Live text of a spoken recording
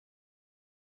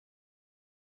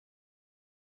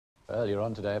Earlier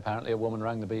on today, apparently, a woman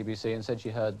rang the BBC and said she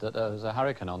heard that there was a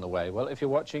hurricane on the way. Well, if you're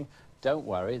watching, don't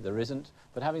worry, there isn't.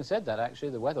 But having said that, actually,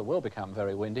 the weather will become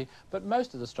very windy, but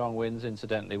most of the strong winds,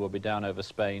 incidentally, will be down over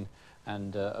Spain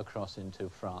and across into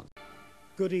France.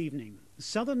 Good evening.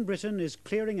 Southern Britain is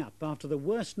clearing up after the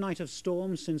worst night of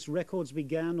storms since records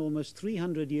began almost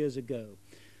 300 years ago.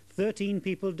 13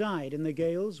 people died in the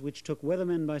gales, which took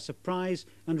weathermen by surprise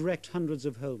and wrecked hundreds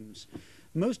of homes.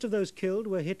 Most of those killed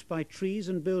were hit by trees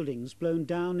and buildings blown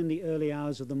down in the early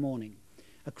hours of the morning.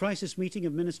 A crisis meeting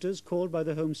of ministers called by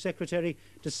the Home Secretary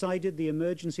decided the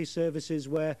emergency services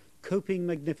were coping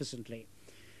magnificently.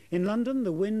 In London,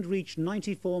 the wind reached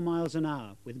 94 miles an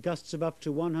hour, with gusts of up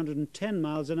to 110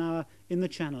 miles an hour in the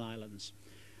Channel Islands.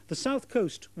 The south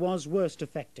coast was worst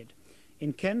affected.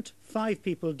 In Kent, 5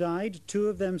 people died, 2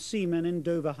 of them seamen in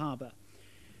Dover Harbour.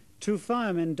 2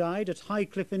 firemen died at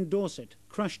Highcliffe in Dorset,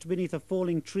 crushed beneath a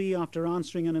falling tree after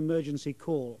answering an emergency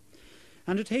call.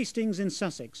 And at Hastings in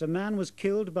Sussex, a man was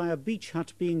killed by a beach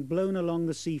hut being blown along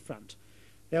the seafront.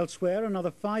 Elsewhere,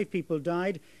 another 5 people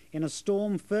died in a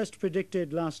storm first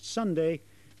predicted last Sunday,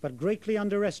 but greatly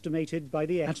underestimated by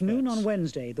the experts. At noon on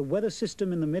Wednesday, the weather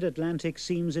system in the mid-Atlantic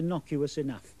seems innocuous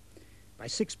enough. By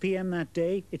 6 p.m. that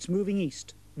day, it's moving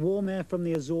east. Warm air from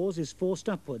the Azores is forced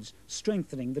upwards,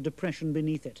 strengthening the depression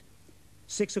beneath it.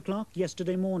 6 o'clock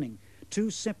yesterday morning,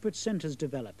 2 separate centres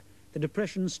develop. The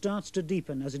depression starts to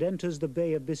deepen as it enters the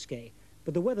Bay of Biscay,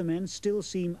 but the weathermen still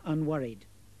seem unworried.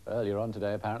 Earlier on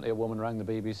today, apparently, a woman rang the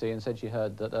BBC and said she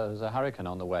heard that there was a hurricane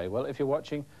on the way. Well, if you're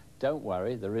watching, don't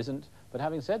worry, there isn't. But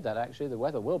having said that, actually, the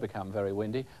weather will become very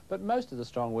windy, but most of the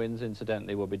strong winds,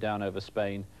 incidentally, will be down over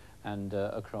Spain and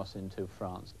across into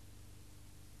France.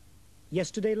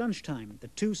 Yesterday lunchtime, the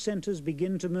 2 centres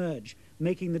begin to merge,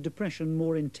 making the depression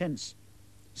more intense.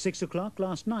 6 o'clock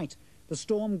last night, the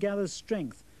storm gathers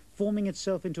strength, forming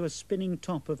itself into a spinning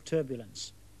top of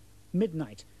turbulence.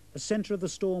 Midnight, the centre of the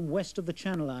storm west of the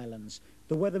Channel Islands,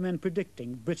 the weathermen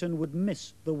predicting Britain would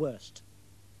miss the worst.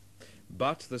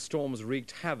 But the storms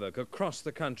wreaked havoc across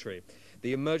the country.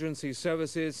 The emergency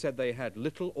services said they had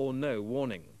little or no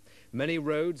warning. Many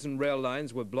roads and rail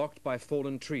lines were blocked by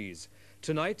fallen trees.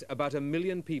 Tonight, about 1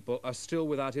 million people are still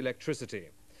without electricity.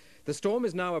 The storm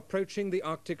is now approaching the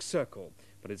Arctic Circle,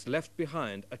 but it's left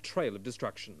behind a trail of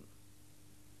destruction.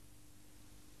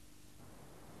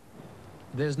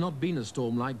 There's not been a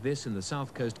storm like this in the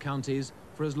south coast counties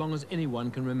for as long as anyone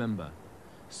can remember.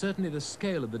 Certainly the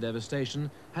scale of the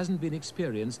devastation hasn't been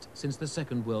experienced since the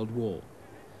Second World War.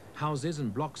 Houses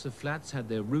and blocks of flats had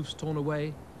their roofs torn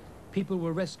away. People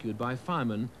were rescued by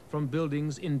firemen from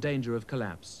buildings in danger of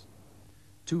collapse.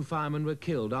 2 firemen were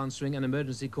killed answering an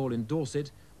emergency call in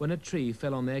Dorset when a tree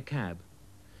fell on their cab.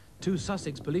 2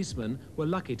 Sussex policemen were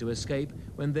lucky to escape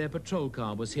when their patrol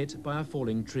car was hit by a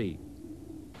falling tree.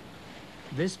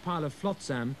 This pile of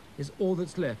flotsam is all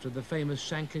that's left of the famous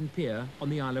Shanklin Pier on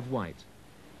the Isle of Wight.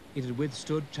 It had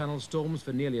withstood Channel storms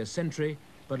for nearly a century,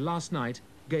 but last night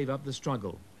gave up the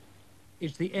struggle.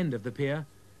 It's the end of the pier.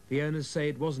 The owners say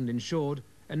it wasn't insured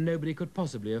and nobody could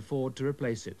possibly afford to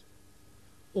replace it.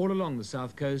 All along the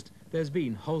south coast, there's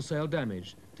been wholesale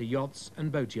damage to yachts and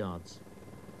boatyards.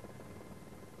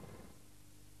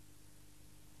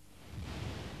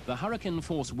 The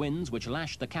hurricane-force winds which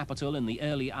lashed the capital in the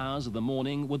early hours of the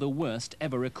morning were the worst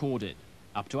ever recorded,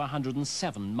 up to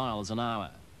 107 miles an hour.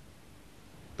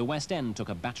 The West End took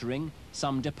a battering.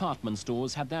 Some department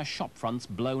stores had their shop fronts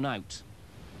blown out.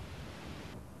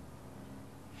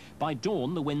 By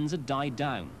dawn, the winds had died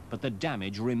down, but the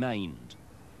damage remained.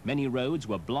 Many roads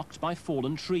were blocked by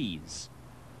fallen trees.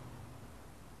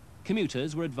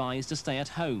 Commuters were advised to stay at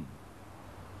home.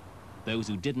 Those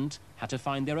who didn't had to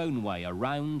find their own way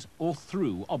around or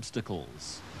through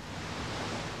obstacles.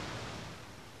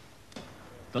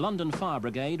 The London Fire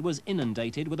Brigade was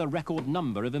inundated with a record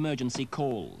number of emergency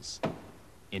calls.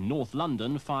 In North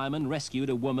London, firemen rescued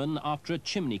a woman after a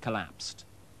chimney collapsed.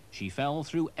 She fell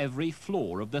through every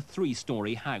floor of the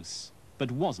 3-storey house,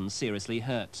 but wasn't seriously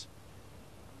hurt.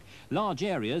 Large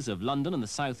areas of London and the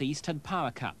southeast had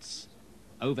power cuts.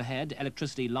 Overhead,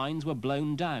 electricity lines were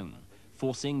blown down,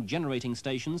 forcing generating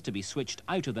stations to be switched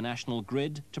out of the national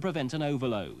grid to prevent an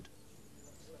overload.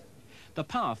 The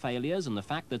power failures and the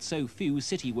fact that so few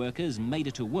city workers made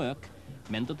it to work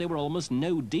meant that there were almost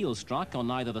no deals struck on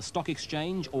either the stock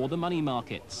exchange or the money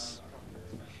markets.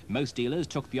 Most dealers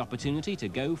took the opportunity to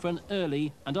go for an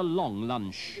early and a long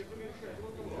lunch.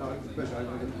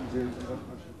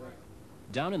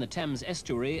 Down in the Thames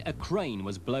estuary, a crane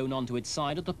was blown onto its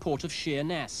side at the port of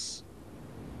Sheerness.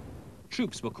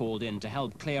 Troops were called in to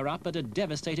help clear up at a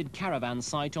devastated caravan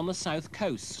site on the south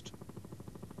coast.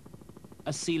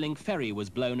 a sealing ferry was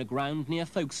blown aground near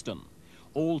Folkestone.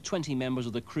 All 20 members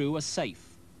of the crew are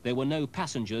safe. There were no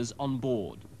passengers on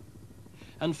board.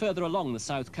 And further along the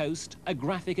south coast, a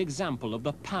graphic example of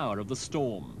the power of the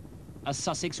storm. A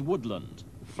Sussex woodland,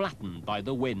 flattened by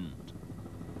the wind.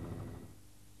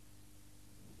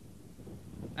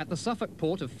 At the Suffolk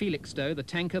port of Felixstowe, the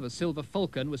tanker, the Silver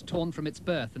Falcon, was torn from its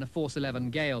berth in a Force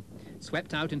 11 gale,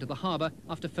 swept out into the harbour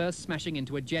after first smashing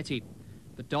into a jetty.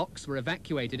 The docks were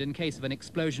evacuated in case of an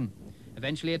explosion.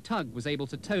 Eventually, a tug was able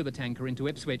to tow the tanker into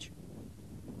Ipswich.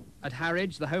 At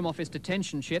Harwich, the Home Office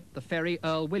detention ship, the ferry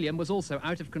Earl William, was also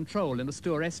out of control in the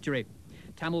Stour estuary.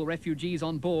 Tamil refugees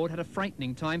on board had a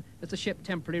frightening time as the ship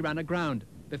temporarily ran aground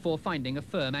before finding a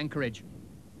firm anchorage.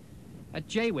 At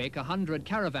Jaywick, 100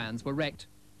 caravans were wrecked.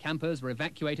 Campers were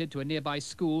evacuated to a nearby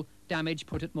school, damage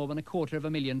put at more than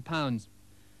 £250,000.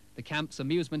 The camp's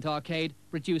amusement arcade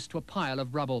reduced to a pile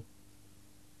of rubble.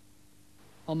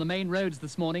 On the main roads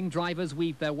this morning, drivers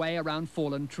weaved their way around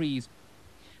fallen trees.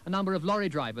 A number of lorry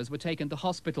drivers were taken to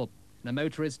hospital, and a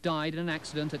motorist died in an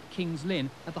accident at King's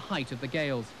Lynn at the height of the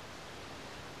gales.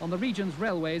 On the region's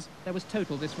railways, there was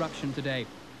total disruption today.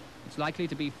 It's likely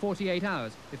to be 48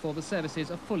 hours before the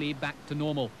services are fully back to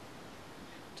normal.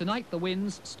 Tonight, the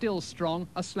winds, still strong,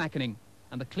 are slackening,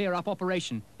 and the clear-up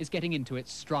operation is getting into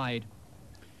its stride.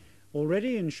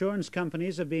 Already, insurance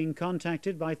companies are being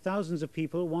contacted by thousands of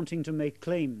people wanting to make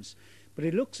claims. But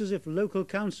it looks as if local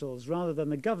councils, rather than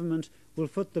the government, will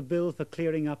foot the bill for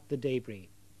clearing up the debris.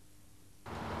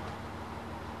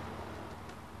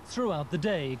 Throughout the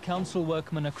day, council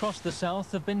workmen across the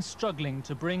south have been struggling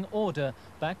to bring order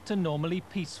back to normally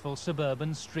peaceful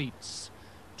suburban streets.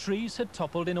 Trees had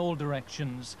toppled in all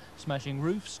directions, smashing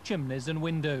roofs, chimneys and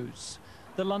windows.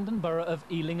 The London Borough of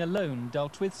Ealing alone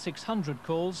dealt with 600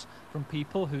 calls from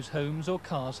people whose homes or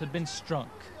cars had been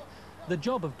struck. The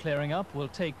job of clearing up will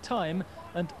take time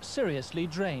and seriously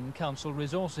drain council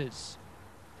resources.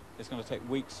 It's going to take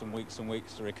weeks and weeks and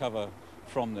weeks to recover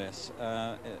from this.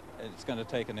 It's going to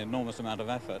take an enormous amount of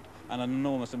effort and an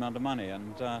enormous amount of money,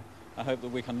 and I hope that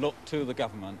we can look to the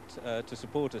government to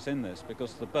support us in this,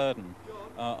 because the burden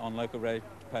on local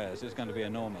ratepayers is going to be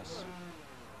enormous.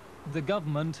 The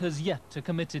government has yet to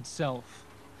commit itself.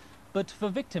 But for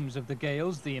victims of the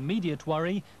gales, the immediate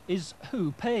worry is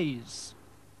who pays.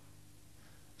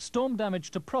 Storm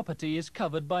damage to property is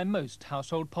covered by most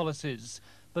household policies,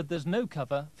 but there's no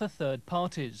cover for third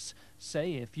parties.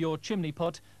 Say if your chimney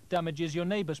pot damages your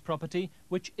neighbour's property,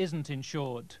 which isn't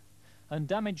insured. And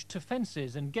damage to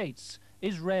fences and gates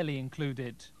is rarely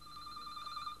included.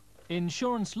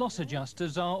 Insurance loss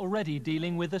adjusters are already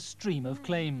dealing with a stream of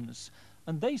claims,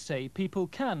 and they say people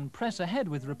can press ahead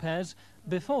with repairs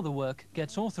before the work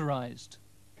gets authorised.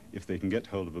 If they can get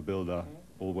hold of a builder,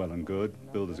 all well and good.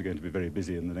 Builders are going to be very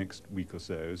busy in the next week or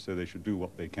so they should do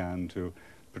what they can to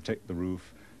protect the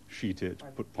roof, sheet it,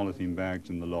 put polythene bags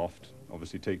in the loft,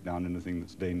 obviously take down anything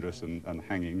that's dangerous and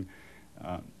hanging.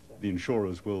 The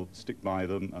insurers will stick by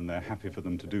them, and they're happy for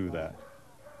them to do that.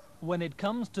 When it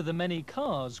comes to the many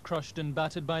cars crushed and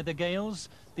battered by the gales,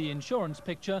 the insurance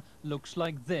picture looks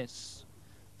like this.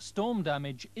 Storm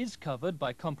damage is covered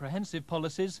by comprehensive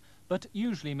policies, but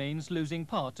usually means losing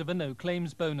part of a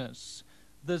no-claims bonus.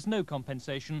 There's no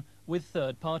compensation with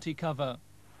third-party cover.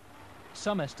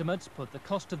 Some estimates put the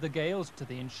cost of the gales to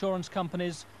the insurance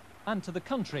companies and to the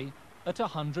country at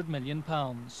 £100 million.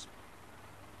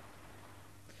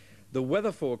 The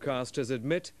weather forecasters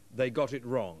admit they got it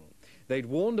wrong. They'd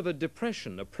warned of a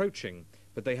depression approaching,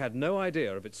 but they had no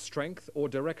idea of its strength or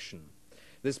direction.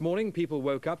 This morning, people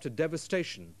woke up to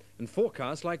devastation and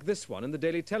forecasts like this one in the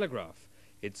Daily Telegraph.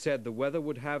 It said the weather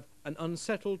would have an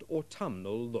unsettled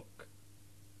autumnal look.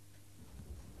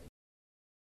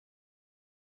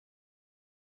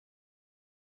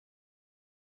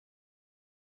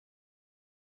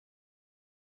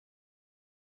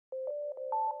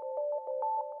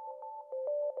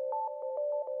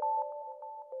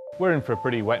 We're in for a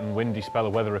pretty wet and windy spell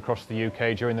of weather across the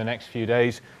UK during the next few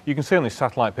days. You can see on this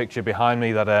satellite picture behind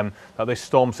me that, this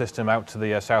storm system out to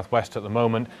the southwest at the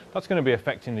moment, that's going to be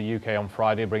affecting the UK on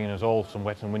Friday, bringing us all some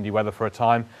wet and windy weather for a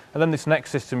time. And then this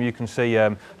next system you can see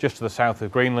just to the south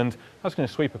of Greenland, that's going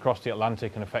to sweep across the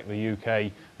Atlantic and affect the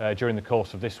UK during the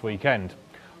course of this weekend.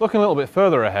 Looking a little bit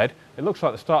further ahead, it looks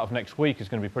like the start of next week is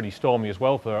going to be pretty stormy as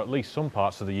well for at least some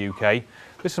parts of the UK.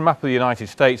 This is a map of the United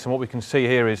States, and what we can see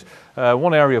here is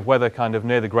one area of weather kind of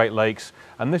near the Great Lakes,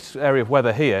 and this area of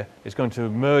weather here is going to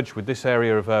merge with this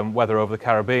area of weather over the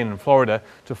Caribbean and Florida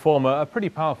to form a pretty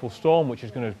powerful storm which is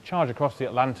going to charge across the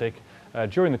Atlantic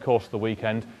during the course of the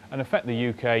weekend and affect the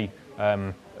UK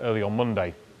early on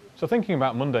Monday. So thinking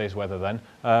about Monday's weather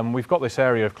then, we've got this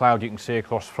area of cloud you can see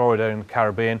across Florida and the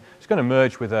Caribbean. It's going to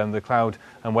merge with the cloud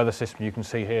and weather system you can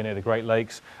see here near the Great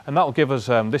Lakes, and that will give us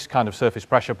this kind of surface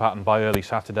pressure pattern by early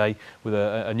Saturday with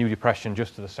a new depression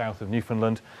just to the south of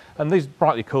Newfoundland. And this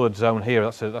brightly coloured zone here,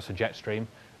 that's a jet stream.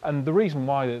 And the reason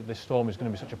why this storm is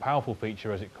going to be such a powerful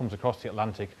feature as it comes across the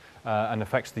Atlantic and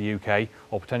affects the UK,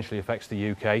 or potentially affects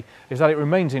the UK, is that it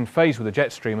remains in phase with the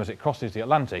jet stream as it crosses the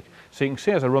Atlantic. So you can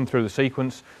see as I run through the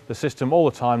sequence, the system all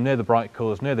the time near the bright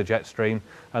colours, near the jet stream,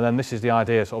 and then this is the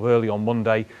idea sort of early on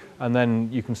Monday, and then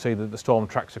you can see that the storm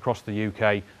tracks across the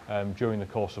UK during the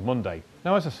course of Monday.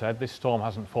 Now, as I said, this storm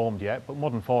hasn't formed yet, but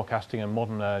modern forecasting and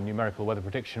modern numerical weather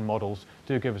prediction models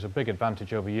do give us a big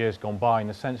advantage over years gone by in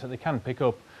the sense that they can pick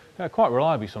up quite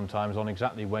reliably sometimes on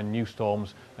exactly when new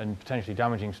storms and potentially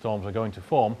damaging storms are going to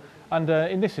form. And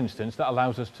in this instance, that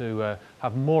allows us to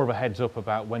have more of a heads up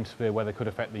about when severe weather could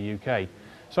affect the UK.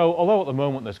 So although at the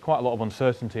moment there's quite a lot of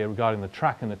uncertainty regarding the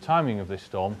track and the timing of this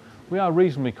storm, we are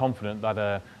reasonably confident that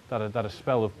a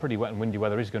spell of pretty wet and windy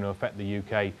weather is going to affect the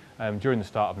UK during the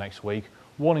start of next week.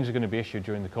 Warnings are going to be issued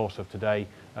during the course of today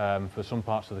for some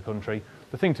parts of the country.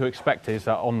 The thing to expect is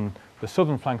that on the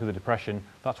southern flank of the depression,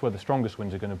 that's where the strongest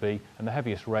winds are going to be, and the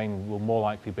heaviest rain will more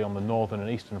likely be on the northern and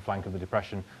eastern flank of the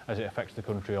depression as it affects the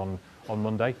country on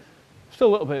Monday. Still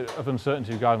a little bit of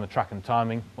uncertainty regarding the track and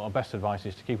timing, but our best advice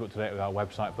is to keep up to date with our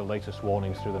website for the latest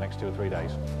warnings through the next 2 or 3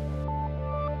 days.